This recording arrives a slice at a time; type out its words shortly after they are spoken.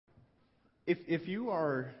If you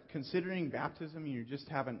are considering baptism and you just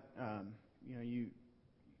haven't,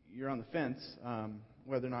 you're on the fence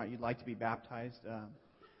whether or not you'd like to be baptized,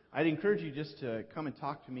 I'd encourage you just to come and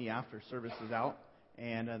talk to me after service is out,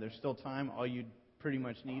 and there's still time. All you pretty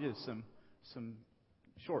much need is some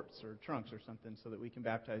shorts or trunks or something so that we can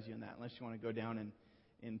baptize you in that, unless you want to go down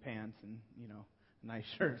in pants and a nice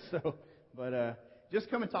shirt. But just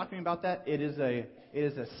come and talk to me about that. It is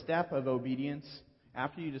a step of obedience.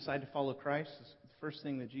 After you decide to follow Christ, the first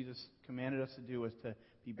thing that Jesus commanded us to do was to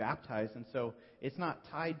be baptized. And so it's not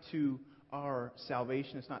tied to our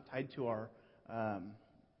salvation. It's not tied to our...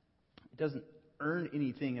 it doesn't earn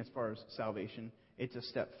anything as far as salvation. It's a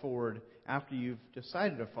step forward. After you've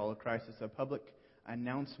decided to follow Christ, it's a public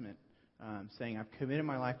announcement saying, I've committed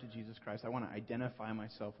my life to Jesus Christ. I want to identify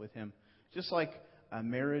myself with Him. Just like a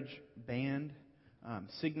marriage band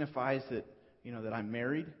signifies that, that I'm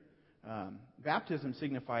married. Baptism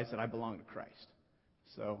signifies that I belong to Christ.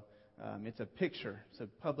 So it's a picture. It's a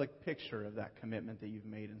public picture of that commitment that you've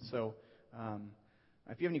made. And so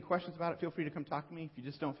if you have any questions about it, feel free to come talk to me. If you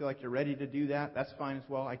just don't feel like you're ready to do that, that's fine as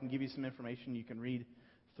well. I can give you some information. You can read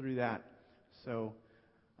through that. So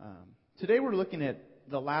today we're looking at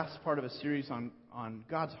the last part of a series on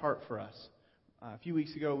God's heart for us. A few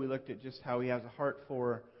weeks ago we looked at just how He has a heart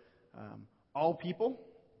for all people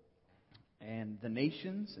and the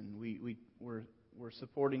nations, and we're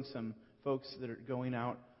supporting some folks that are going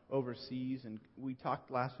out overseas, and we talked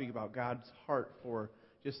last week about God's heart for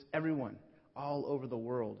just everyone all over the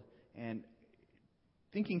world, and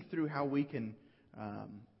thinking through how we can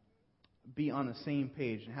be on the same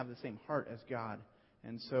page and have the same heart as God.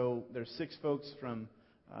 And so there's 6 folks from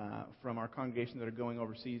our congregation that are going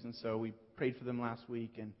overseas, and so we prayed for them last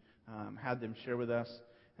week and had them share with us.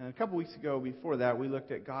 And a couple weeks ago, before that, we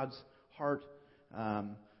looked at God's heart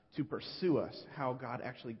to pursue us, how God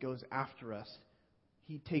actually goes after us.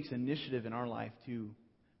 He takes initiative in our life to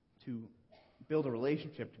build a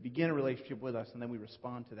relationship, to begin a relationship with us, and then we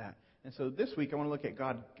respond to that. And so this week I want to look at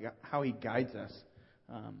God, how He guides us.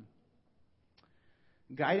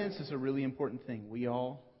 Guidance is a really important thing. We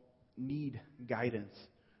all need guidance.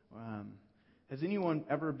 Has anyone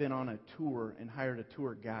ever been on a tour and hired a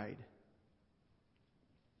tour guide?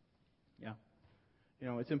 Yeah.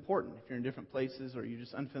 It's important if you're in different places or you're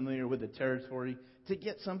just unfamiliar with the territory to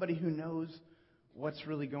get somebody who knows what's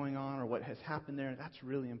really going on or what has happened there. That's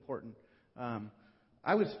really important.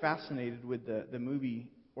 I was fascinated with the movie,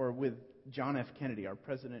 or with John F. Kennedy, our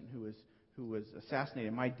president who was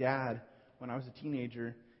assassinated. My dad, when I was a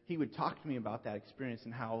teenager, he would talk to me about that experience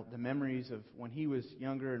and how the memories of when he was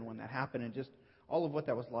younger and when that happened and just all of what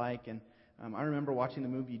that was like. And I remember watching the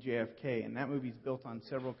movie JFK, and that movie's built on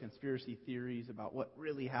several conspiracy theories about what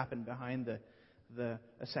really happened behind the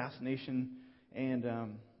assassination. And,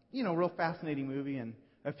 real fascinating movie. And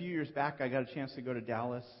a few years back, I got a chance to go to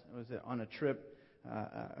Dallas. I was on a trip,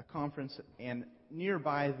 a conference, and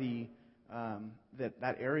nearby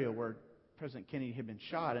that area where President Kennedy had been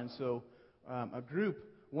shot. And so a group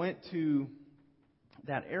went to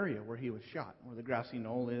that area where he was shot, where the grassy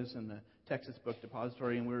knoll is and the Texas Book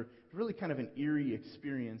Depository, and we're really kind of an eerie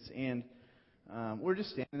experience. And we're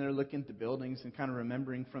just standing there looking at the buildings and kind of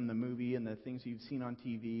remembering from the movie and the things you've seen on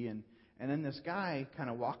TV. And then this guy kind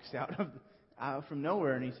of walks out from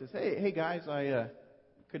nowhere, and he says, "Hey guys, I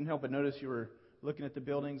couldn't help but notice you were looking at the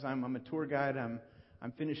buildings. I'm a tour guide. I'm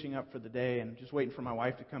finishing up for the day and just waiting for my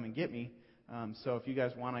wife to come and get me. So if you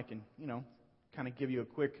guys want, I can kind of give you a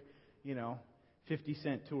quick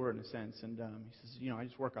 50-cent tour in a sense." And he says, I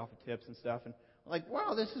just work off of tips and stuff. And I'm like,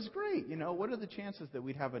 wow, this is great. What are the chances that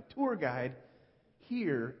we'd have a tour guide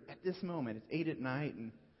here at this moment? It's 8 at night.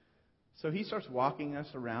 And so he starts walking us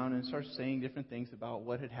around and starts saying different things about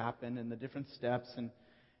what had happened and the different steps.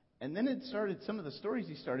 And then some of the stories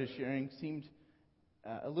he started sharing seemed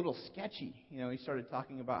a little sketchy. He started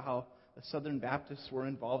talking about how the Southern Baptists were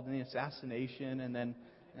involved in the assassination, and then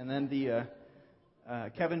the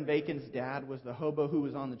Kevin Bacon's dad was the hobo who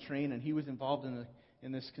was on the train, and he was involved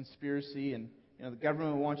in this conspiracy. And the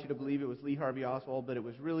government wants you to believe it was Lee Harvey Oswald, but it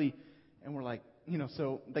was really. And we're like,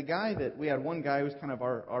 so the guy that we had, one guy who was kind of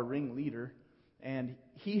our ring leader, and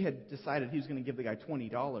he had decided he was going to give the guy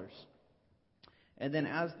 $20. And then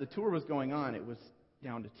as the tour was going on, it was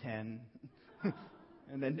down to 10,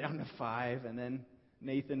 and then down to 5, and then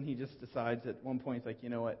Nathan, he just decides at one point, he's like, you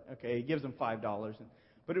know what? Okay, he gives them $5.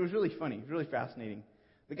 But it was really funny. It was really fascinating.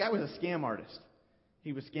 The guy was a scam artist.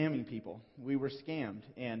 He was scamming people. We were scammed.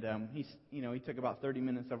 And he took about 30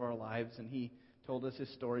 minutes of our lives, and he told us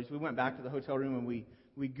his stories. We went back to the hotel room, and we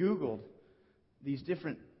Googled these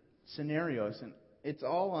different scenarios. it's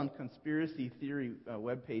all on conspiracy theory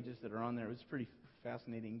web pages that are on there. It was pretty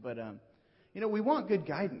fascinating. But, we want good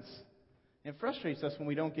guidance. It frustrates us when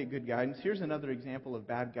we don't get good guidance. Here's another example of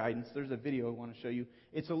bad guidance. There's a video I want to show you.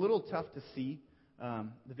 It's a little tough to see.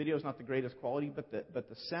 The video is not the greatest quality, but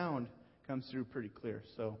the sound comes through pretty clear.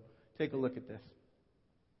 So take a look at this.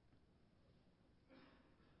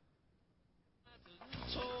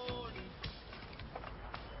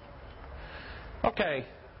 Okay,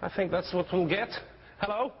 I think that's what we'll get.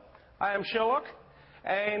 Hello, I am Sherlock,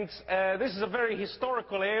 and this is a very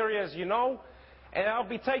historical area, as you know, and I'll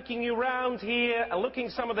be taking you around here and looking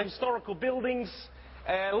at some of the historical buildings,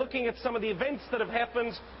 looking at some of the events that have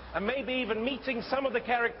happened, and maybe even meeting some of the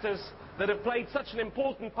characters that have played such an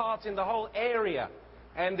important part in the whole area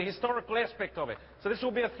and the historical aspect of it. So this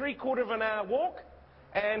will be a 3/4 of an hour walk,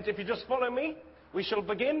 and if you just follow me, we shall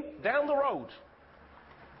begin down the road.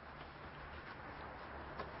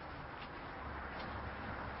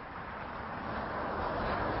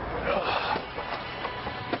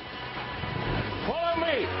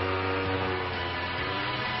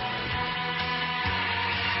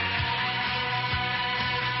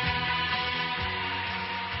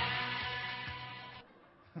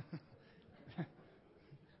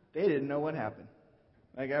 They didn't know what happened.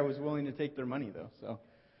 That guy was willing to take their money, though. So,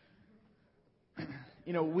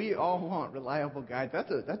 we all want reliable guides.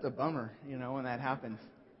 That's a bummer, when that happens.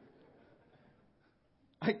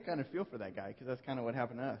 I kind of feel for that guy because that's kind of what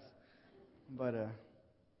happened to us. But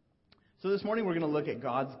so this morning we're going to look at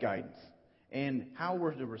God's guidance and how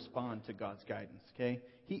we're to respond to God's guidance. Okay,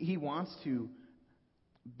 He wants to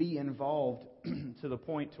be involved to the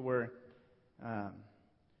point to where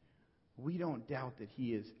we don't doubt that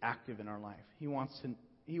He is active in our life. He wants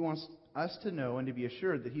us to know and to be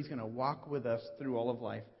assured that He's going to walk with us through all of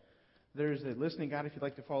life. There's a listening guide if you'd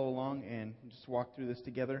like to follow along and just walk through this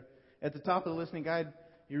together. At the top of the listening guide,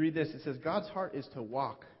 you read this. It says, God's heart is to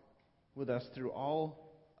walk with us through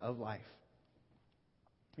all of life.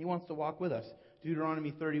 He wants to walk with us.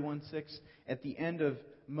 Deuteronomy 31:6, at the end of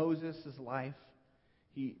Moses' life,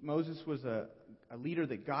 Moses was a leader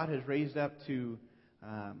that God has raised up to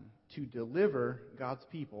deliver God's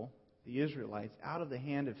people, the Israelites, out of the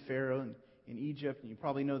hand of Pharaoh in Egypt. And you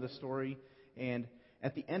probably know the story. And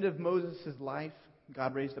at the end of Moses' life,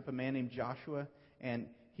 God raised up a man named Joshua. And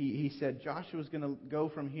he said Joshua's going to go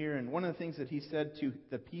from here. And one of the things that he said to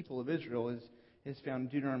the people of Israel is found in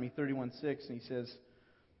Deuteronomy 31:6. And he says,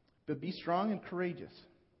 but be strong and courageous.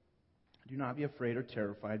 Do not be afraid or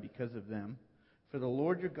terrified because of them. For the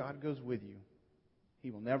Lord your God goes with you. He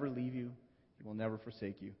will never leave you. He will never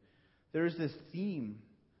forsake you. There's this theme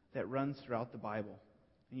that runs throughout the Bible.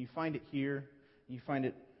 And you find it here. And you find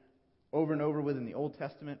it over and over within the Old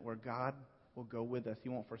Testament where God will go with us. He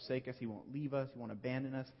won't forsake us. He won't leave us. He won't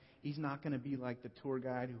abandon us. He's not going to be like the tour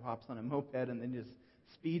guide who hops on a moped and then just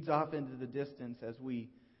speeds off into the distance as we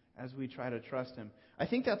try to trust Him. I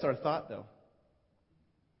think that's our thought, though.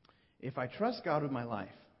 If I trust God with my life,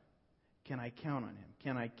 can I count on Him?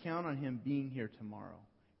 Can I count on Him being here tomorrow?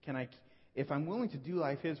 If I'm willing to do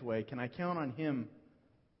life His way, can I count on Him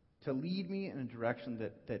to lead me in a direction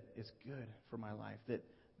that is good for my life,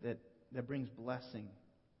 that brings blessing?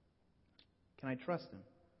 Can I trust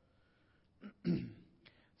Him?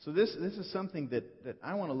 So this is something that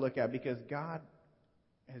I want to look at because God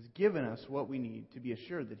has given us what we need to be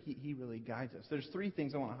assured that He really guides us. There's 3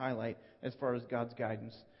 things I want to highlight as far as God's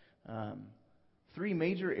guidance. 3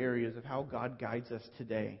 major areas of how God guides us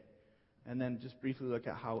today. And then just briefly look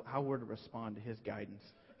at how we're to respond to His guidance.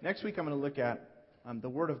 Next week I'm going to look at the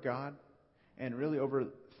Word of God. And really over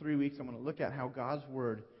 3 weeks I'm going to look at how God's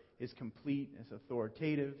Word is complete, it's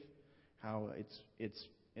authoritative, how it's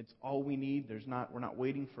all we need. We're not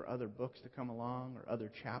waiting for other books to come along or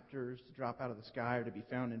other chapters to drop out of the sky or to be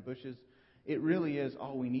found in bushes. It really is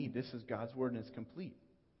all we need. This is God's Word and it's complete.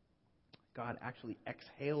 God actually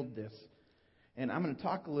exhaled this. And I'm going to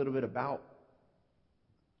talk a little bit about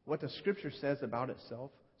what the Scripture says about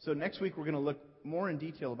itself. So next week we're going to look more in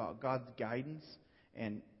detail about God's guidance,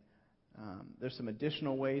 and there's some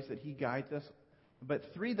additional ways that He guides us.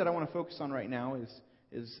 But 3 that I want to focus on right now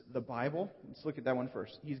is the Bible. Let's look at that one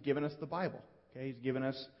first. He's given us the Bible. Okay, He's given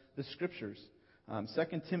us the Scriptures. 2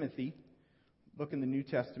 Timothy, book in the New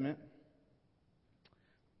Testament.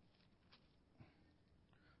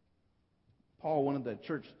 Paul, one of the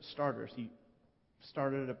church starters, he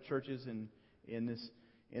started up churches in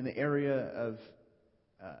the area of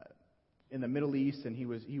in the Middle East, and he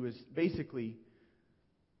was basically,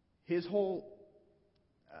 his whole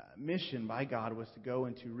mission by God was to go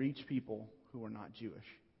and to reach people who were not Jewish.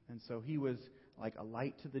 And so he was like a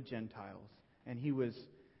light to the Gentiles, and he was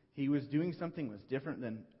he was doing something that was different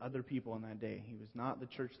than other people in that day. He was not the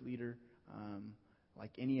church leader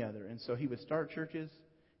like any other. And so he would start churches,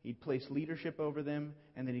 he'd place leadership over them,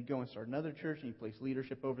 and then he'd go and start another church, and he'd place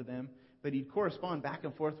leadership over them. But he'd correspond back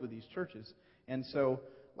and forth with these churches. And so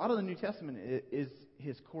a lot of the New Testament is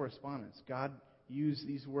his correspondence. God used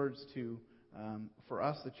these words to for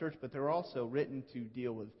us, the church, but they're also written to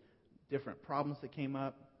deal with different problems that came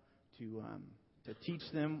up, to teach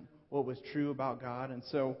them what was true about God. And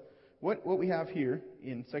so what we have here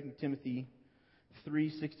in 2 Timothy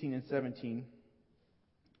 3:16 and 17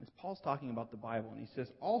 is Paul's talking about the Bible. And he says,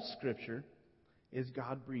 all Scripture is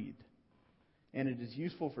God-breathed, and it is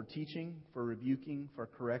useful for teaching, for rebuking, for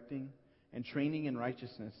correcting, and training in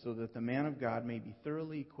righteousness, so that the man of God may be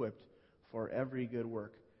thoroughly equipped for every good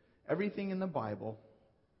work. Everything in the Bible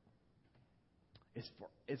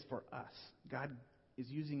is for us. God is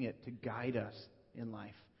using it to guide us in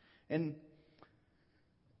life. And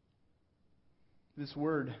this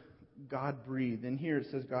word, God-breathed, and here it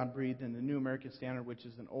says God-breathed in the New American Standard, which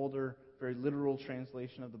is an older, very literal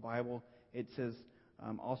translation of the Bible. It says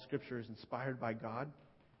all Scripture is inspired by God.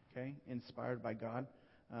 Okay? Inspired by God.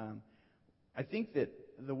 I think that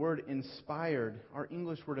the word inspired, our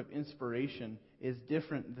English word of inspiration, is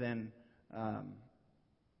different than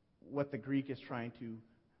what the Greek is trying to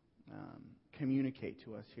communicate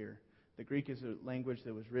to us here. The Greek is a language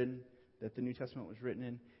that was written, that the New Testament was written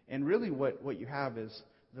in. And really what you have is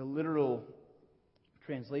the literal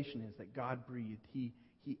translation is that God breathed. He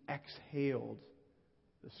exhaled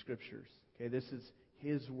the Scriptures. Okay, this is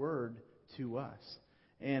His word to us.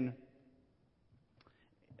 And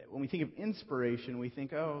when we think of inspiration, we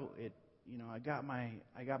think, I got my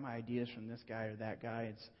ideas from this guy or that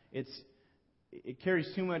guy. It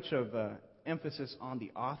carries too much of emphasis on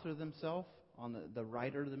the author themselves, on the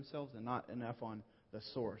writer themselves, and not enough on the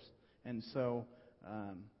source. And so,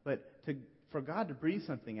 for God to breathe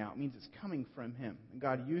something out means it's coming from Him. And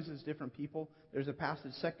God uses different people. There's a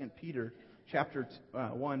passage, 2 Peter chapter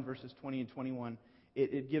 1, verses 20 and 21.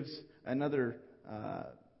 It gives another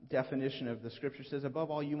definition of the Scripture. It says,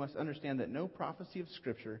 above all, you must understand that no prophecy of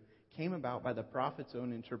Scripture came about by the prophet's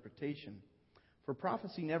own interpretation. For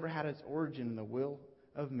prophecy never had its origin in the will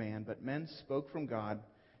of man, but men spoke from God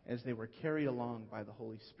as they were carried along by the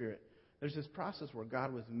Holy Spirit. There's this process where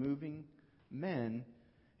God was moving men.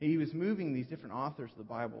 He was moving these different authors of the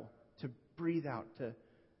Bible to breathe out.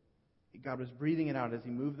 God was breathing it out as He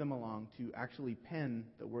moved them along to actually pen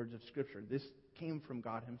the words of Scripture. This came from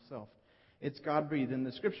God Himself. It's God-breathed. And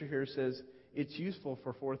the Scripture here says it's useful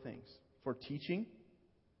for 4 things. For teaching,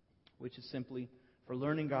 which is simply for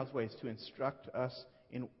learning God's ways, to instruct us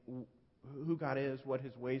in who God is, what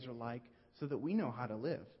His ways are like, so that we know how to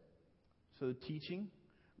live. So teaching,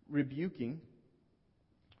 rebuking.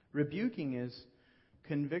 Rebuking is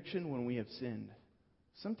conviction when we have sinned.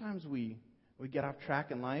 Sometimes we get off track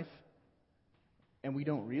in life and we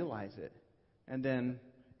don't realize it. And then,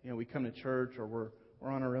 we come to church or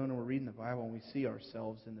we're on our own and we're reading the Bible and we see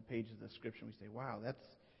ourselves in the pages of the Scripture and we say, wow,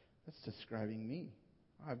 that's describing me.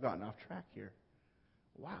 I've gotten off track here.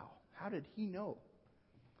 Wow, how did He know?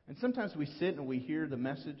 And sometimes we sit and we hear the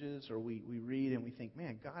messages or we read and we think,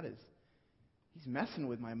 man, He's messing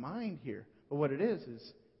with my mind here. But what it is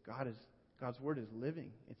God's Word is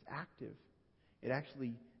living. It's active. It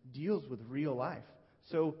actually deals with real life.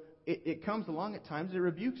 So it comes along at times, it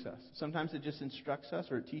rebukes us. Sometimes it just instructs us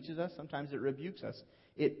or it teaches us. Sometimes it rebukes us.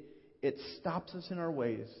 It stops us in our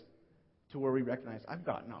ways to where we recognize, I've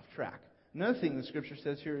gotten off track. Another thing the Scripture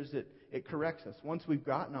says here is that it corrects us. Once we've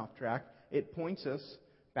gotten off track, it points us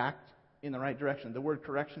back in the right direction. The word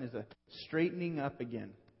correction is a straightening up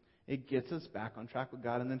again. It gets us back on track with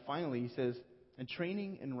God. And then finally, he says, and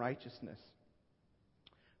training in righteousness.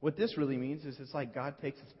 What this really means is it's like God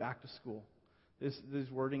takes us back to school. This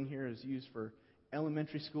wording here is used for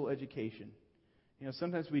elementary school education.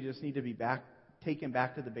 Sometimes we just need to be taken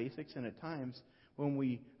back to the basics. And at times, when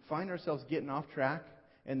we find ourselves getting off track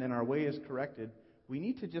and then our way is corrected, we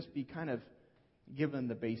need to just be kind of given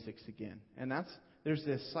the basics again. And there's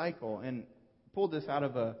this cycle. And pulled this out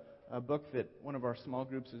of a book that one of our small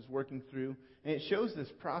groups is working through. And it shows this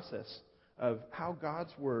process of how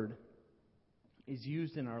God's Word is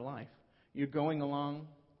used in our life. You're going along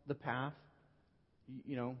the path,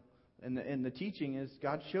 and the teaching is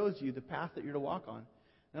God shows you the path that you're to walk on.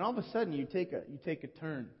 And all of a sudden you take a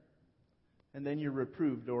turn, and then you're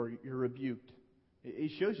reproved or you're rebuked.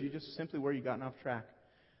 It shows you just simply where you've gotten off track.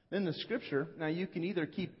 Then the Scripture, now you can either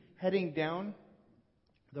keep heading down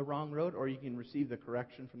the wrong road, or you can receive the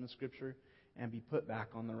correction from the Scripture and be put back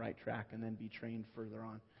on the right track and then be trained further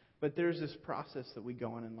on. But there's this process that we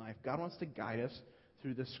go on in life. God wants to guide us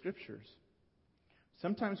through the Scriptures.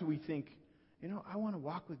 Sometimes we think, I want to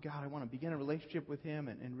walk with God. I want to begin a relationship with Him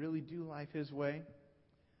and really do life His way.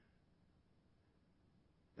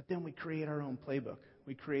 But then we create our own playbook.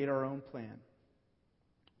 We create our own plan.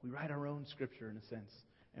 We write our own Scripture in a sense.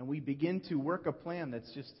 And we begin to work a plan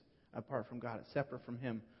that's just apart from God. It's separate from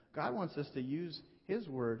Him. God wants us to use His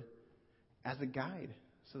Word as a guide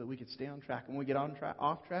so that we can stay on track. And when we get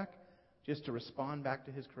off track, just to respond back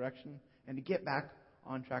to His correction and to get back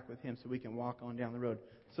on track with Him so we can walk on down the road.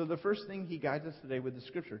 So the first thing He guides us today with the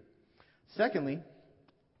Scripture. Secondly,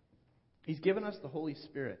 He's given us the Holy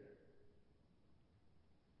Spirit.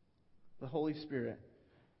 The Holy Spirit.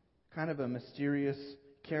 Kind of a mysterious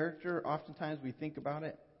character. Oftentimes we think about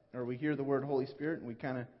it, or we hear the word Holy Spirit, and we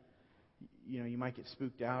kind of, you might get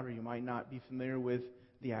spooked out, or you might not be familiar with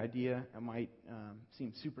the idea. It might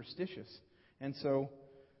seem superstitious. And so,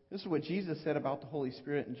 this is what Jesus said about the Holy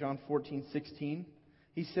Spirit in John 14:16.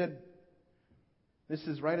 He said, this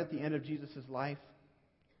is right at the end of Jesus' life.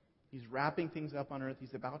 He's wrapping things up on earth.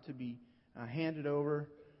 He's about to be handed over,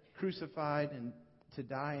 crucified, and to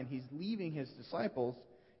die. And He's leaving His disciples,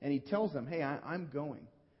 and He tells them, hey, I'm going.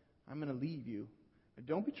 I'm going to leave you. But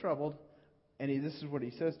don't be troubled. And this is what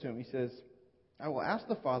He says to him. He says, I will ask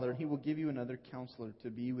the Father, and He will give you another counselor to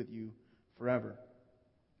be with you forever.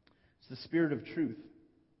 It's the Spirit of truth.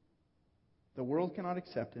 The world cannot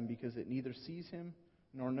accept Him because it neither sees Him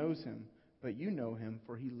nor knows Him. But you know Him,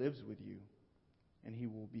 for He lives with you, and He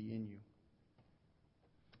will be in you.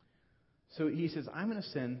 So He says, I'm going to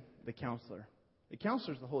send the counselor. The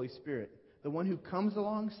counselor is the Holy Spirit, the one who comes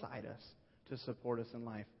alongside us to support us in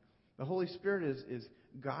life. The Holy Spirit is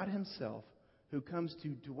God Himself who comes to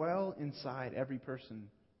dwell inside every person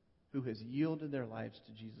who has yielded their lives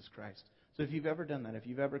to Jesus Christ. So if you've ever done that, if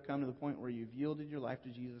you've ever come to the point where you've yielded your life to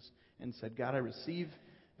Jesus and said, God, I receive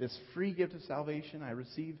this free gift of salvation, I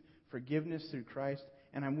receive forgiveness through Christ,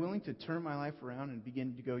 and I'm willing to turn my life around and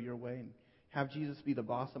begin to go your way and have Jesus be the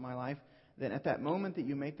boss of my life, then at that moment that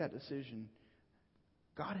you make that decision,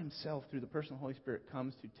 God Himself, through the person of the Holy Spirit,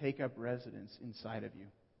 comes to take up residence inside of you.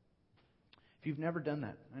 If you've never done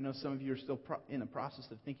that, I know some of you are still in the process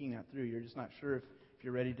of thinking that through. You're just not sure if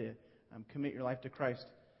you're ready to commit your life to Christ.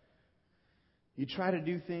 You try to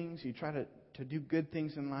do things, you try to do good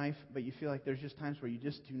things in life, but you feel like there's just times where you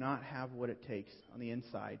just do not have what it takes on the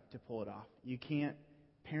inside to pull it off. You can't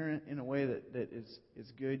parent in a way that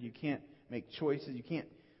is good. You can't make choices. You can't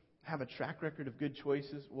have a track record of good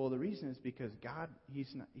choices. Well, the reason is because God,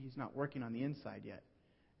 He's not working on the inside yet.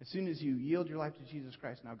 As soon as you yield your life to Jesus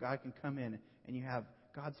Christ, now God can come in and you have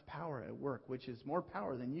God's power at work, which is more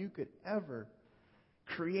power than you could ever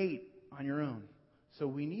create on your own. So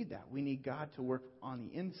we need that. We need God to work on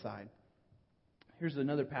the inside. Here's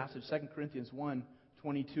another passage, 2 Corinthians 1,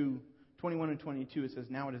 21 and 22. It says,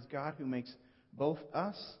 now it is God who makes both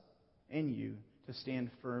us and you to stand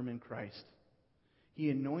firm in Christ. He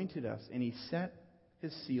anointed us and He set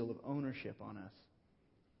His seal of ownership on us.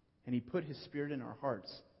 And He put His Spirit in our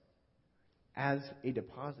hearts as a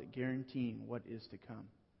deposit guaranteeing what is to come.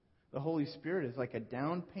 The Holy Spirit is like a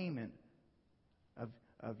down payment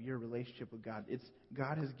of your relationship with God.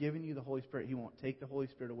 God has given you the Holy Spirit. He won't take the Holy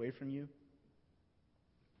Spirit away from you.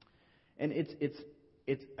 And it's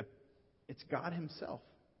God Himself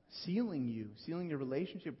sealing your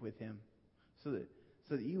relationship with Him so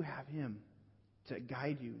that you have Him to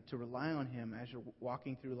guide you, to rely on Him as you're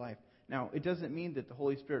walking through life. Now, it doesn't mean that the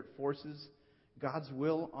Holy Spirit forces God's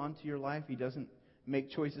will onto your life. He doesn't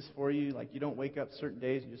make choices for you. Like, you don't wake up certain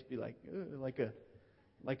days and just be like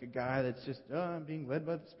a guy that's just, I'm being led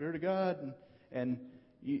by the Spirit of God, and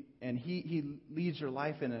He leads your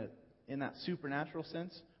life in that supernatural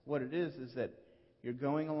sense. What it is that you're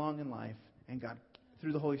going along in life, and God,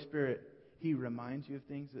 through the Holy Spirit, He reminds you of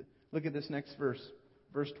things. Look at this next verse,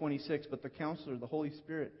 verse 26. But the Counselor, the Holy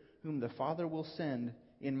Spirit, whom the Father will send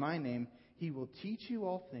in my name, He will teach you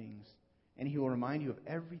all things, and He will remind you of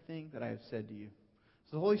everything that I have said to you.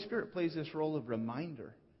 So the Holy Spirit plays this role of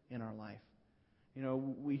reminder in our life. You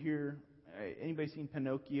know, we hear, anybody seen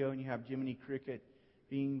Pinocchio, and you have Jiminy Cricket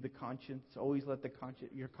being the conscience, always let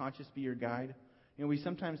your conscience be your guide. You know, we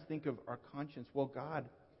sometimes think of our conscience, well, God,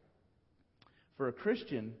 for a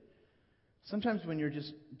Christian, sometimes when you're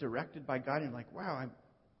just directed by God, and you're like, wow,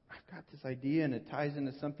 I've got this idea, and it ties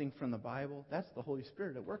into something from the Bible, that's the Holy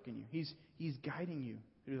Spirit at work in you. He's guiding you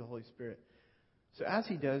through the Holy Spirit. So as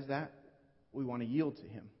He does that, we want to yield to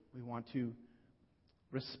Him. We want to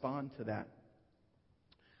respond to that.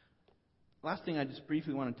 Last thing I just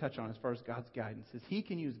briefly want to touch on as far as God's guidance is He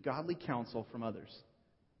can use godly counsel from others.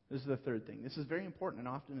 This is the third thing. This is very important and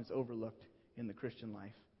often is overlooked in the Christian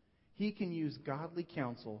life. He can use godly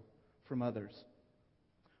counsel from others.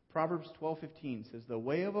 Proverbs 12:15 says, "The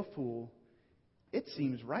way of a fool, it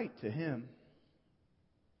seems right to him,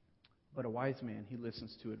 but a wise man, he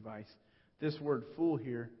listens to advice." This word fool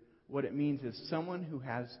here, what it means is someone who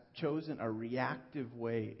has chosen a reactive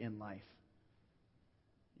way in life.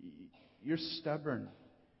 You're stubborn,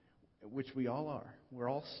 which we all are. We're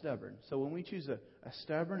all stubborn. So when we choose a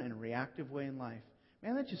stubborn and reactive way in life,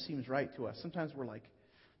 man, that just seems right to us. Sometimes we're like,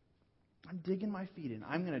 I'm digging my feet in.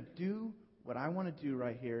 I'm going to do what I want to do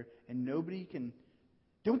right here, and nobody can,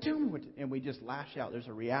 don't tell me what to, and we just lash out. There's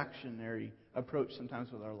a reactionary approach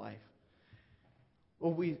sometimes with our life.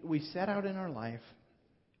 Well, we set out in our life.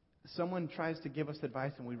 Someone tries to give us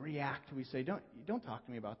advice, and we react. We say, don't talk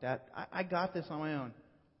to me about that. I got this on my own.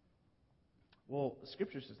 Well,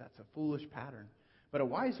 Scripture says that's a foolish pattern. But a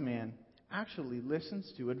wise man actually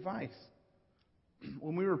listens to advice.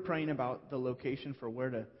 When we were praying about the location for where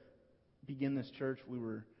to begin this church,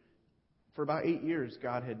 for about 8 years,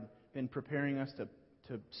 God had been preparing us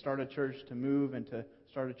to start a church, to move and to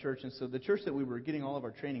start a church. And so the church that we were getting all of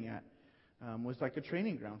our training at was like a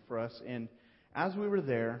training ground for us. And as we were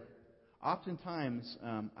there, oftentimes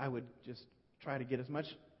I would just try to get as much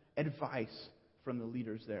advice from the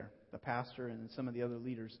leaders there, the pastor and some of the other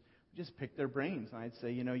leaders. Just pick their brains. And I'd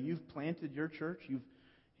say, you've planted your church.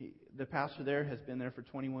 The pastor there has been there for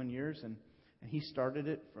 21 years, and he started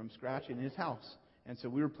it from scratch in his house. And so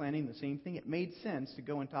we were planning the same thing. It made sense to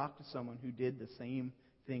go and talk to someone who did the same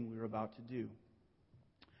thing we were about to do.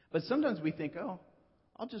 But sometimes we think,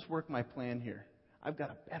 I'll just work my plan here. I've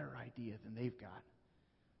got a better idea than they've got.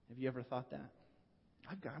 Have you ever thought that?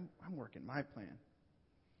 I'm working my plan.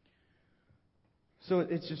 So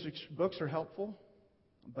it's just, books are helpful,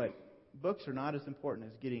 but books are not as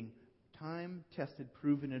important as getting time-tested,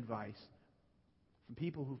 proven advice from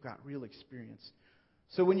people who've got real experience.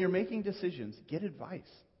 So when you're making decisions, get advice.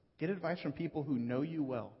 Get advice from people who know you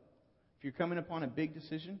well. If you're coming upon a big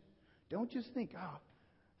decision, don't just think,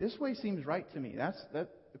 this way seems right to me. That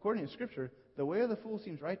according to Scripture, the way of the fool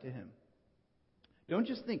seems right to him. Don't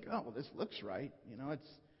just think, this looks right.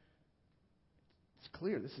 It's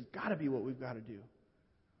clear. This has got to be what we've got to do.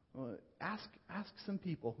 Well, ask some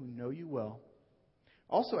people who know you well.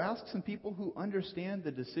 Also, ask some people who understand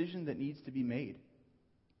the decision that needs to be made.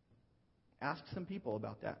 Ask some people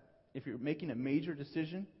about that. If you're making a major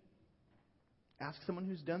decision, ask someone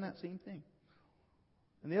who's done that same thing.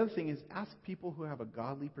 And the other thing is, ask people who have a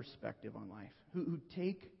godly perspective on life, who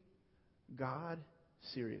take God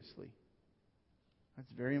seriously.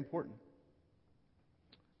 That's very important.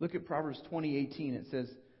 Look at Proverbs 20:18. It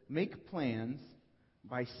says, "Make plans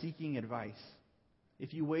by seeking advice.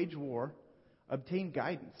 If you wage war, obtain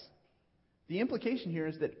guidance." The implication here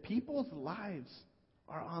is that people's lives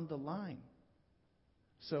are on the line.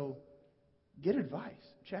 So get advice.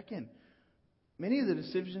 Check in. Many of the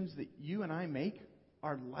decisions that you and I make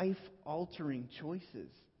are life-altering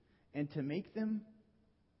choices. And to make them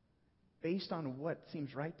based on what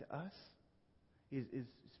seems right to us is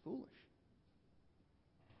foolish.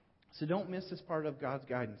 So don't miss this part of God's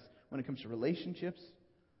guidance when it comes to relationships,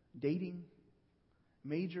 dating,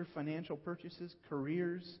 major financial purchases,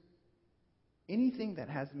 careers, anything that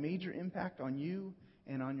has major impact on you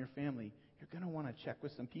and on your family. You're going to want to check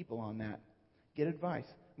with some people on that. Get advice.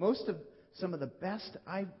 Some of the best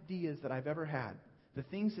ideas that I've ever had, the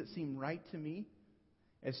things that seem right to me,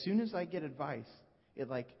 as soon as I get advice,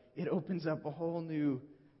 it opens up a whole new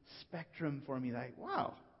spectrum for me. Like,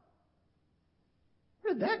 wow,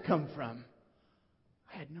 where did that come from?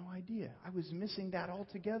 I had no idea. I was missing that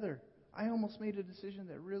altogether. I almost made a decision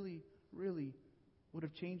that really, really would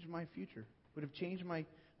have changed my future, would have changed my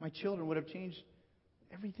children, would have changed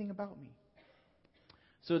everything about me.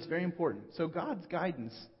 So it's very important. So God's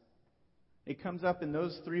guidance, it comes up in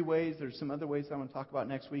those three ways. There's some other ways I want to talk about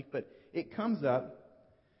next week, but it comes up.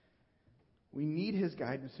 We need His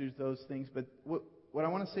guidance through those things. But what I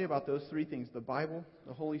want to say about those three things, the Bible,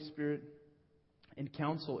 the Holy Spirit, and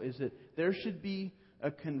counsel, is that there should be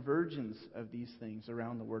a convergence of these things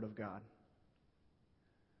around the Word of God.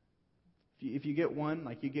 If you get one,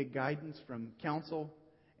 like you get guidance from counsel,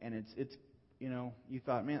 and it's you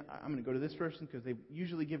thought, man, I'm going to go to this person because they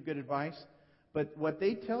usually give good advice. But what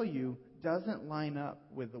they tell you doesn't line up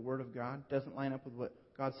with the Word of God, doesn't line up with what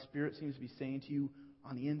God's Spirit seems to be saying to you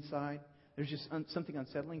on the inside. There's just something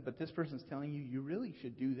unsettling, but this person's telling you, you really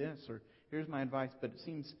should do this, or here's my advice, but it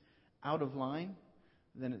seems out of line,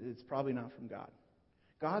 then it's probably not from God.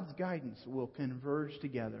 God's guidance will converge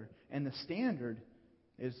together, and the standard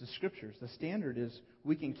is the Scriptures. The standard is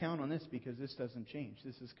we can count on this because this doesn't change.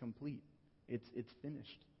 This is complete. It's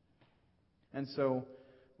finished. And so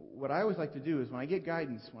what I always like to do is when I get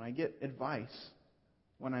guidance, when I get advice,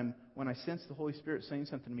 when I sense the Holy Spirit saying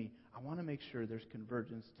something to me, I want to make sure there's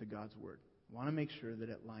convergence to God's Word. I want to make sure that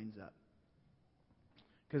it lines up.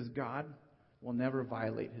 Because God will never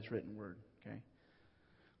violate His written Word. Okay?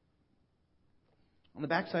 On the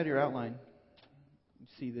back side of your outline, you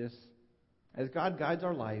see this. As God guides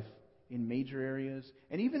our life in major areas,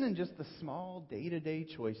 and even in just the small day-to-day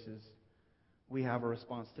choices, we have a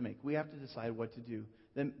response to make. We have to decide what to do.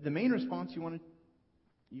 The main response you want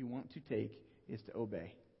to take is to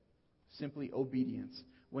obey. Simply obedience.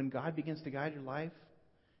 When God begins to guide your life,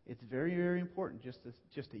 it's very, very important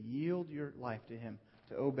just to yield your life to Him,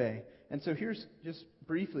 to obey. And so here's just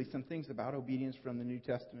briefly some things about obedience from the New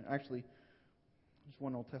Testament. Actually, there's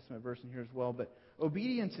one Old Testament verse in here as well. But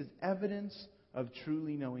obedience is evidence of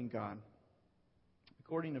truly knowing God.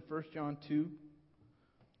 According to 1 John 2,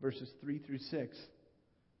 verses 3 through 6,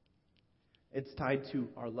 it's tied to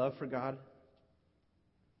our love for God.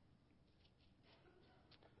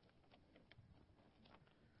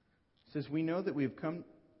 It says, we know that we have come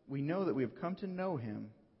to know Him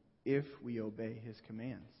if we obey His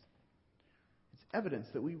commands. It's evidence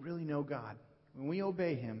that we really know God. When we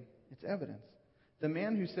obey Him, it's evidence. The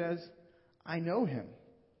man who says, I know Him,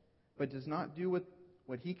 but does not do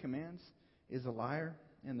what He commands is a liar,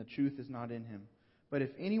 and the truth is not in him. But if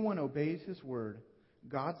anyone obeys His word,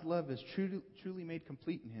 God's love is truly made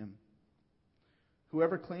complete in him.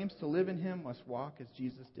 Whoever claims to live in Him must walk as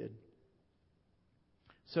Jesus did.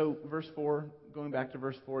 So, verse 4, going back to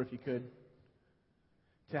verse 4 if you could.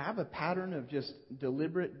 To have a pattern of just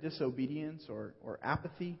deliberate disobedience or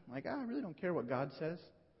apathy, like, I really don't care what God says,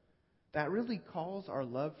 that really calls our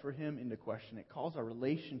love for Him into question. It calls our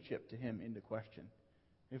relationship to Him into question.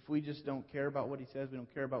 If we just don't care about what He says, we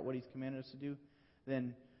don't care about what He's commanded us to do,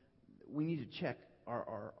 then we need to check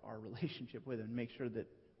our relationship with Him and make sure that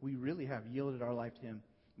we really have yielded our life to Him.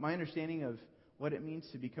 My understanding of what it means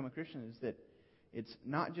to become a Christian is that it's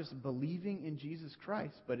not just believing in Jesus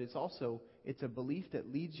Christ, but it's a belief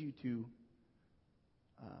that leads you to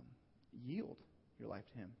yield your life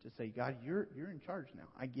to Him. To say, God, you're in charge now.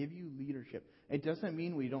 I give you leadership. It doesn't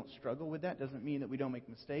mean we don't struggle with that. It doesn't mean that we don't make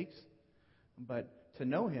mistakes. But to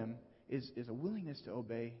know Him is a willingness to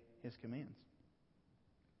obey His commands.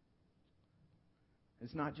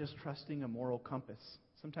 It's not just trusting a moral compass.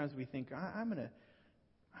 Sometimes we think, I'm going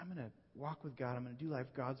to walk with God. I'm going to do life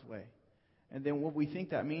God's way. And then what we think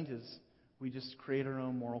that means is we just create our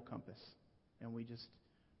own moral compass. And we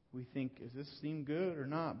think, does this seem good or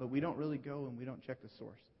not? But we don't really go and we don't check the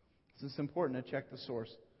source. So it's important to check the source.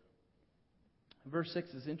 Verse 6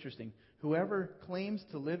 is interesting. Whoever claims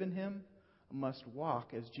to live in Him must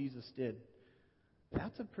walk as Jesus did.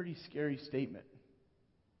 That's a pretty scary statement.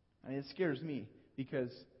 I mean, it scares me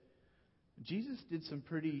because Jesus did some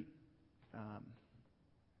pretty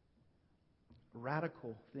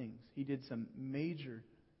radical things. He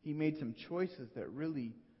made some choices that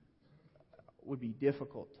really would be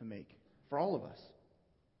difficult to make for all of us.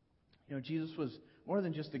 You know, Jesus was more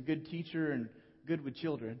than just a good teacher and good with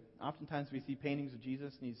children. Oftentimes we see paintings of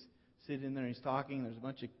Jesus and He's sitting there and He's talking and there's a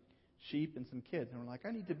bunch of sheep and some kids. And we're like,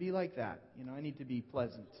 I need to be like that. You know, I need to be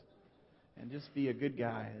pleasant and just be a good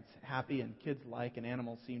guy. It's happy and kids like and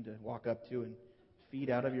animals seem to walk up to and feed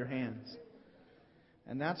out of your hands.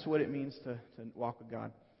 And that's what it means to walk with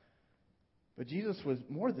God. But Jesus was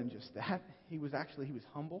more than just that. He was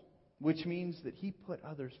humble, which means that He put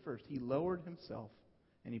others first. He lowered Himself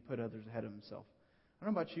and He put others ahead of Himself. I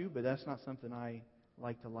don't know about you, but that's not something I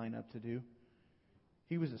like to line up to do.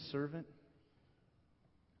 He was a servant.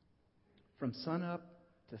 From sunup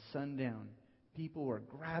to sundown, people were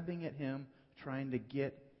grabbing at Him, trying to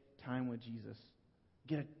get time with Jesus,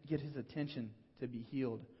 get His attention, to be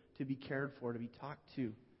healed, to be cared for, to be talked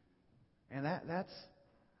to. And that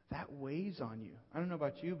weighs on you. I don't know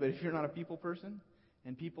about you, but if you're not a people person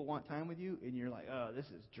and people want time with you and you're like, oh, this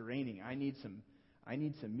is draining. I need some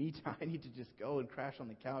me time. I need to just go and crash on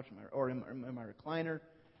the couch or in my recliner.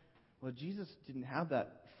 Well, Jesus didn't have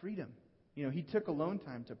that freedom. You know, He took alone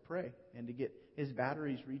time to pray and to get His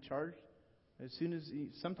batteries recharged.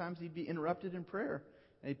 Sometimes He'd be interrupted in prayer.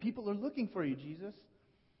 And people are looking for you, Jesus.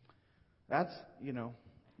 That's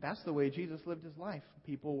the way Jesus lived His life.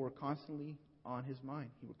 People were constantly on His mind.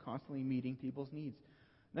 He was constantly meeting people's needs.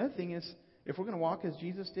 Another thing is, if we're going to walk as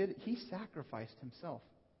Jesus did, He sacrificed Himself.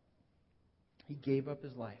 He gave up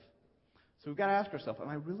His life. So we've got to ask ourselves, am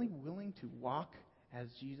I really willing to walk as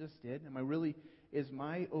Jesus did? Is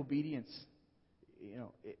my obedience,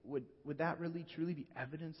 would that really truly be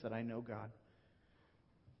evidence that I know God?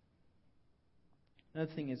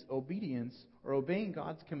 Another thing is obedience or obeying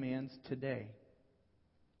God's commands today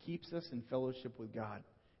keeps us in fellowship with God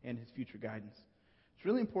and His future guidance. It's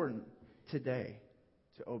really important today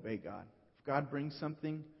to obey God. If God brings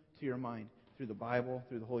something to your mind through the Bible,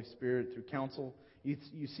 through the Holy Spirit, through counsel,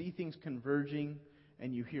 you see things converging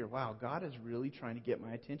and you hear, wow, God is really trying to get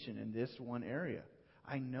my attention in this one area.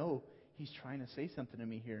 I know He's trying to say something to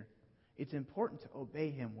me here. It's important to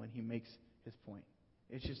obey Him when He makes His point.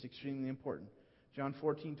 It's just extremely important. John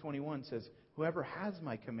 14:21 says, whoever has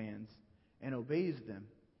my commands and obeys them,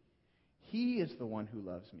 he is the one who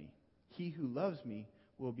loves me. He who loves me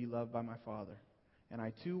will be loved by my Father, and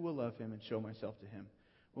I too will love him and show myself to him.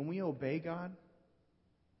 When we obey God,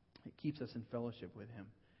 it keeps us in fellowship with Him.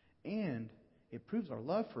 And it proves our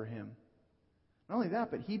love for Him. Not only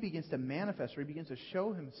that, but He begins to manifest, or He begins to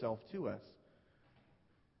show Himself to us.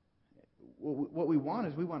 What we want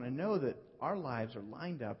is we want to know that our lives are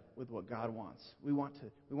lined up with what God wants. We want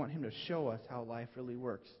Him to show us how life really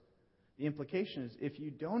works. The implication is if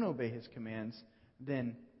you don't obey His commands,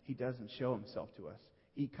 then He doesn't show Himself to us.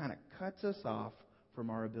 He kind of cuts us off from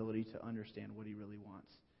our ability to understand what He really wants.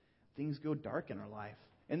 Things go dark in our life.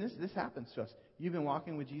 And this happens to us. You've been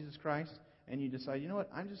walking with Jesus Christ, and you decide, you know what,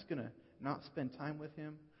 I'm just going to not spend time with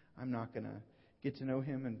Him. I'm not going to get to know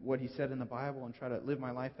Him and what He said in the Bible and try to live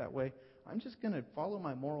my life that way. I'm just going to follow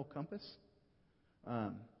my moral compass.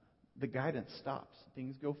 The guidance stops.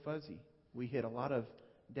 Things go fuzzy. We hit a lot of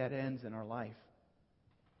dead ends in our life.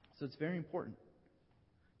 So it's very important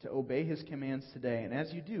to obey His commands today. And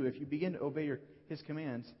as you do, if you begin to obey His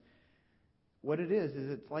commands, what it is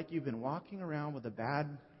it's like you've been walking around with a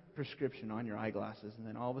bad prescription on your eyeglasses, and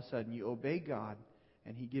then all of a sudden you obey God,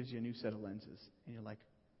 and He gives you a new set of lenses. And you're like,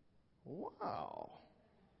 wow,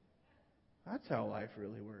 that's how life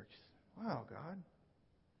really works. Wow, God.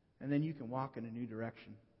 And then you can walk in a new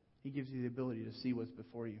direction. He gives you the ability to see what's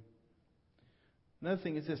before you. Another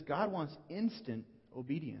thing is this. God wants instant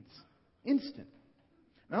obedience. Instant.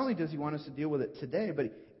 Not only does He want us to deal with it today,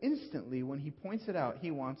 but instantly when He points it out,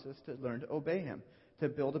 He wants us to learn to obey Him, to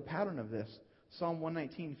build a pattern of this. Psalm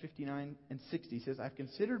 119:59 and 60 says, I've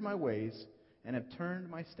considered my ways and have turned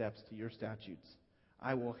my steps to your statutes.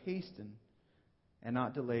 I will hasten and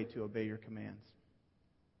not delay to obey your commands.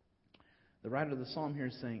 The writer of the psalm here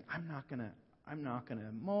is saying, I'm not gonna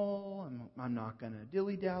mull, I'm not gonna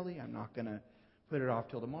dilly-dally, I'm not gonna put it off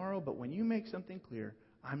till tomorrow, but when you make something clear,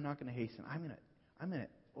 I'm not gonna hasten. I'm gonna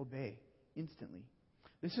obey instantly.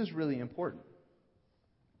 This is really important.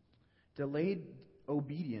 Delayed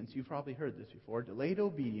obedience, you've probably heard this before, delayed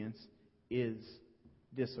obedience is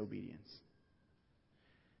disobedience.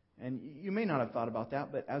 And you may not have thought about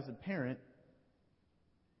that, but as a parent,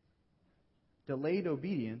 delayed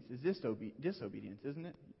obedience is disobedience, isn't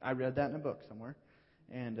it? I read that in a book somewhere.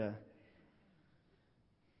 And,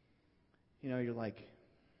 you're like,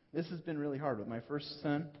 this has been really hard with my first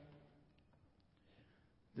son.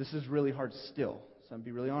 This is really hard still. So I'm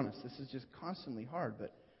be really honest. This is just constantly hard.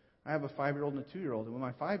 But I have a 5-year-old and a 2-year-old. And with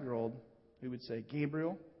my 5-year-old, we would say,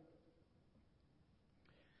 Gabriel,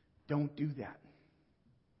 don't do that.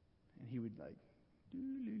 And he would like,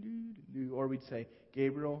 do. Or we'd say,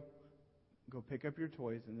 Gabriel, go pick up your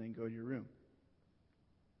toys and then go to your room.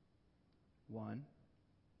 1,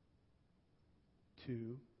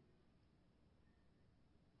 2,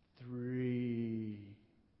 3.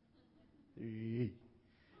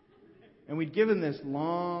 And we'd give him this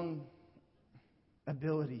long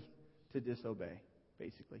ability to disobey,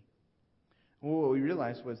 basically. Well, what we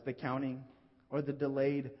realized was the counting or the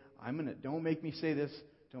delayed, don't make me say this,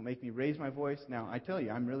 don't make me raise my voice. Now, I tell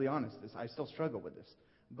you, I'm really honest. I still struggle with this.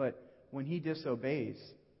 But when he disobeys,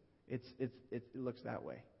 it looks that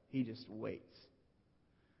way. He just waits.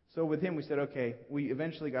 So with him, we said, okay, we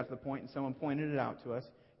eventually got to the point, and someone pointed it out to us.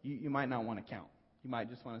 You might not want to count. You might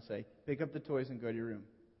just want to say, pick up the toys and go to your room.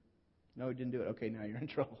 No, you didn't do it. Okay, now you're in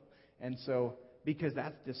trouble. And so, because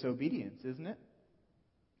that's disobedience, isn't it?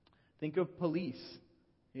 Think of police,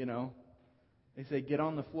 They say, get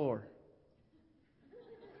on the floor.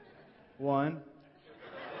 1,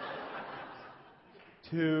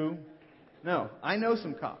 2. No, I know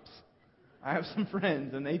some cops. I have some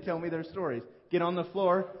friends, and they tell me their stories. Get on the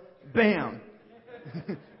floor, bam!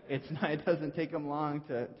 It doesn't take them long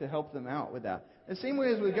to help them out with that. The same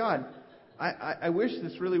way as with God. I wish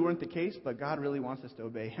this really weren't the case, but God really wants us to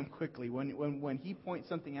obey Him quickly. When He points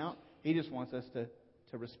something out, He just wants us to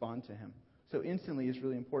respond to Him. So instantly is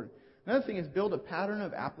really important. Another thing is build a pattern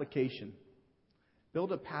of application.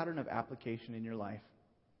 Build a pattern of application in your life.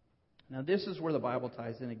 Now this is where the Bible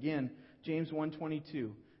ties in. Again, James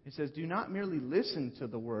 1:22. It says, do not merely listen to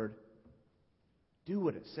the word, do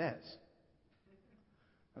what it says.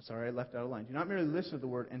 I'm sorry, I left out a line. Do not merely listen to the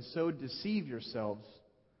word and so deceive yourselves.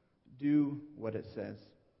 do what it says.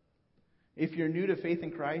 If you're new to faith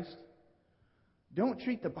in Christ, don't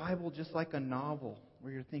treat the Bible just like a novel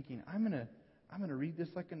where you're thinking, I'm going to read this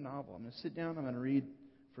like a novel. I'm going to sit down, I'm going to read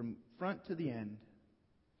from front to the end.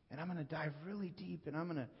 And I'm going to dive really deep, and I'm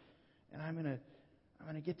going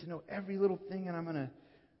to get to know every little thing, and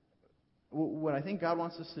what I think God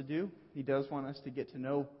wants us to do, He does want us to get to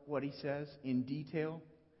know what He says in detail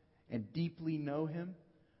and deeply know Him.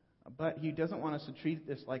 But He doesn't want us to treat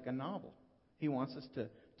this like a novel. He wants us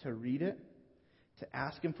to read it, to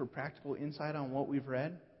ask Him for practical insight on what we've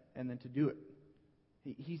read, and then to do it.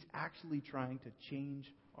 He's actually trying to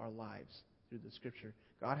change our lives through the Scripture.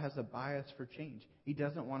 God has a bias for change. He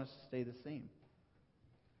doesn't want us to stay the same.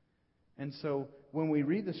 And so when we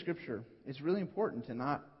read the Scripture, it's really important to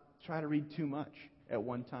not try to read too much at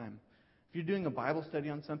one time. If you're doing a Bible study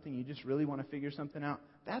on something, you just really want to figure something out,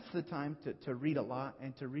 that's the time to read a lot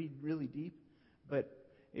and to read really deep. But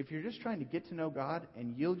if you're just trying to get to know God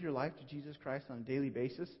and yield your life to Jesus Christ on a daily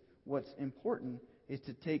basis, what's important is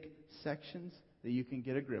to take sections that you can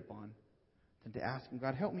get a grip on, and to ask Him,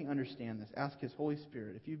 God, help me understand this. Ask His Holy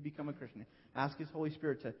Spirit. If you've become a Christian, ask His Holy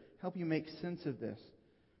Spirit to help you make sense of this,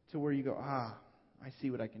 to where you go, I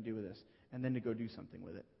see what I can do with this, and then to go do something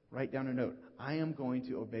with it. Write down a note. I am going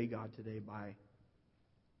to obey God today by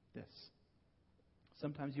this.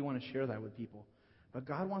 Sometimes you want to share that with people, but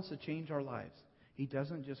God wants to change our lives. He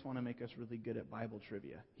doesn't just want to make us really good at Bible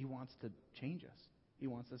trivia. He wants to change us. He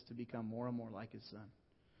wants us to become more and more like His Son.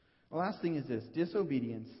 The last thing is this.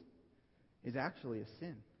 Disobedience is actually a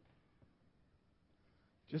sin.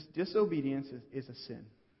 Just disobedience is a sin.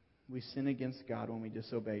 We sin against God when we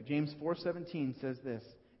disobey. James 4:17 says this,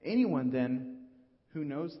 anyone then who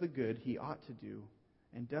knows the good he ought to do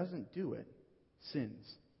and doesn't do it sins.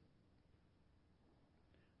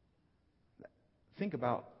 Think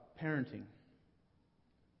about parenting.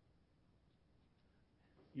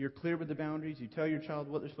 You're clear with the boundaries. You tell your child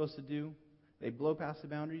what they're supposed to do. They blow past the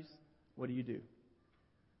boundaries. What do?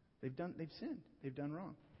 They've sinned. They've done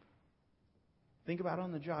wrong. Think about it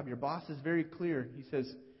on the job. Your boss is very clear. He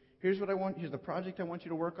says, here's what I want. Here's the project I want you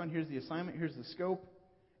to work on. Here's the assignment. Here's the scope.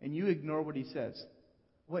 And you ignore what he says.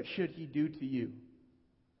 What should he do to you?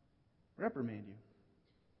 Reprimand you.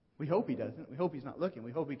 We hope he doesn't. We hope he's not looking.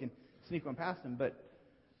 We hope we can sneak one past him.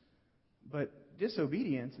 But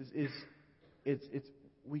disobedience is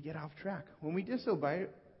we get off track. When we disobey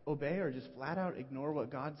or just flat out ignore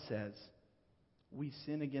what God says, we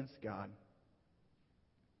sin against God.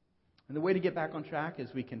 And the way to get back on track is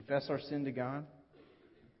we confess our sin to God.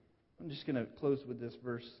 I'm just going to close with this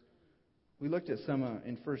verse. We looked at some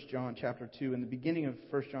in 1 John chapter 2. In the beginning of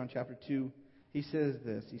 1 John chapter 2, he says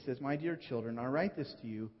this. He says, my dear children, I write this to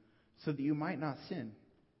you so that you might not sin.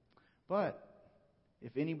 But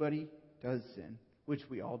if anybody does sin, which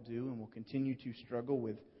we all do and will continue to struggle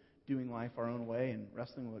with doing life our own way and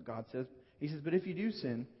wrestling with what God says, he says, but if you do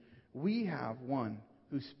sin, we have one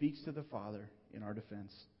who speaks to the Father in our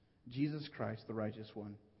defense, Jesus Christ, the righteous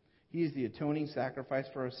one. He is the atoning sacrifice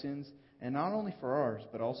for our sins, and not only for ours,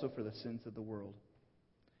 but also for the sins of the world.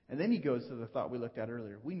 And then he goes to the thought we looked at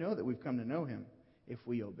earlier. We know that we've come to know Him if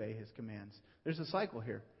we obey His commands. There's a cycle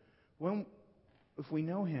here. If we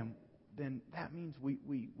know Him, then that means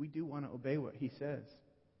we do want to obey what He says.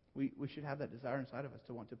 We should have that desire inside of us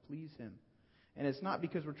to want to please Him. And it's not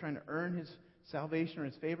because we're trying to earn His salvation or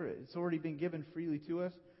His favor. It's already been given freely to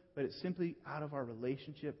us, but it's simply out of our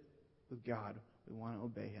relationship with God. We want to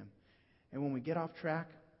obey Him. And when we get off track,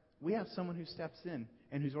 we have someone who steps in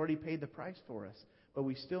and who's already paid the price for us. But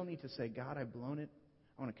we still need to say, God, I've blown it.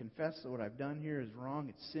 I want to confess that what I've done here is wrong.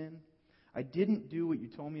 It's sin. I didn't do what you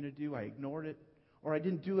told me to do. I ignored it. Or I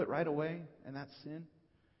didn't do it right away, and that's sin.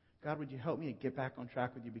 God, would you help me to get back on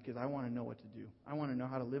track with you, because I want to know what to do. I want to know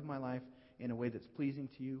how to live my life in a way that's pleasing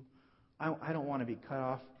to you. I don't want to be cut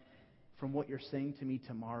off from what you're saying to me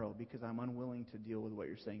tomorrow because I'm unwilling to deal with what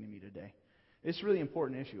you're saying to me today. It's a really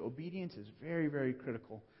important issue. Obedience is very, very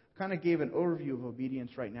critical. I kind of gave an overview of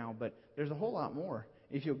obedience right now, but there's a whole lot more.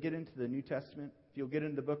 If you'll get into the New Testament, if you'll get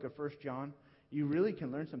into the book of 1 John, you really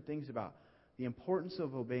can learn some things about the importance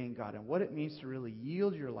of obeying God and what it means to really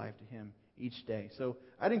yield your life to Him each day. So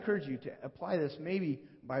I'd encourage you to apply this maybe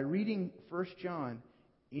by reading 1 John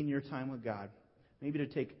in your time with God. Maybe to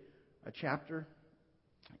take a chapter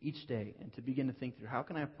each day and to begin to think through, how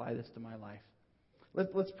can I apply this to my life?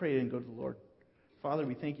 Let's pray and go to the Lord. Father,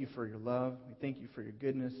 we thank you for your love. We thank you for your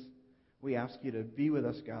goodness. We ask you to be with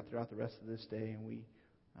us, God, throughout the rest of this day. And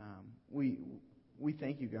we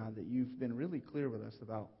thank you, God, that you've been really clear with us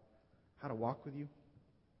about how to walk with you.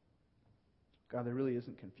 God, there really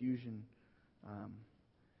isn't confusion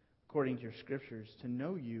according to your scriptures. To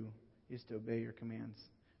know you is to obey your commands.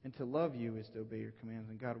 And to love you is to obey your commands.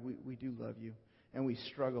 And God, we do love you. And we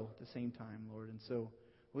struggle at the same time, Lord. And so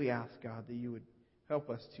we ask, God, that you would help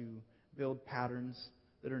us to build patterns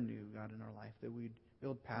that are new, God, in our life. That we'd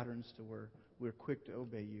build patterns to where we're quick to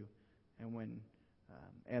obey you.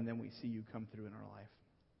 And then we see you come through in our life.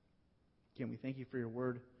 Again, we thank you for your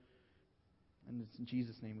word. And it's in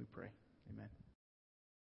Jesus' name we pray. Amen.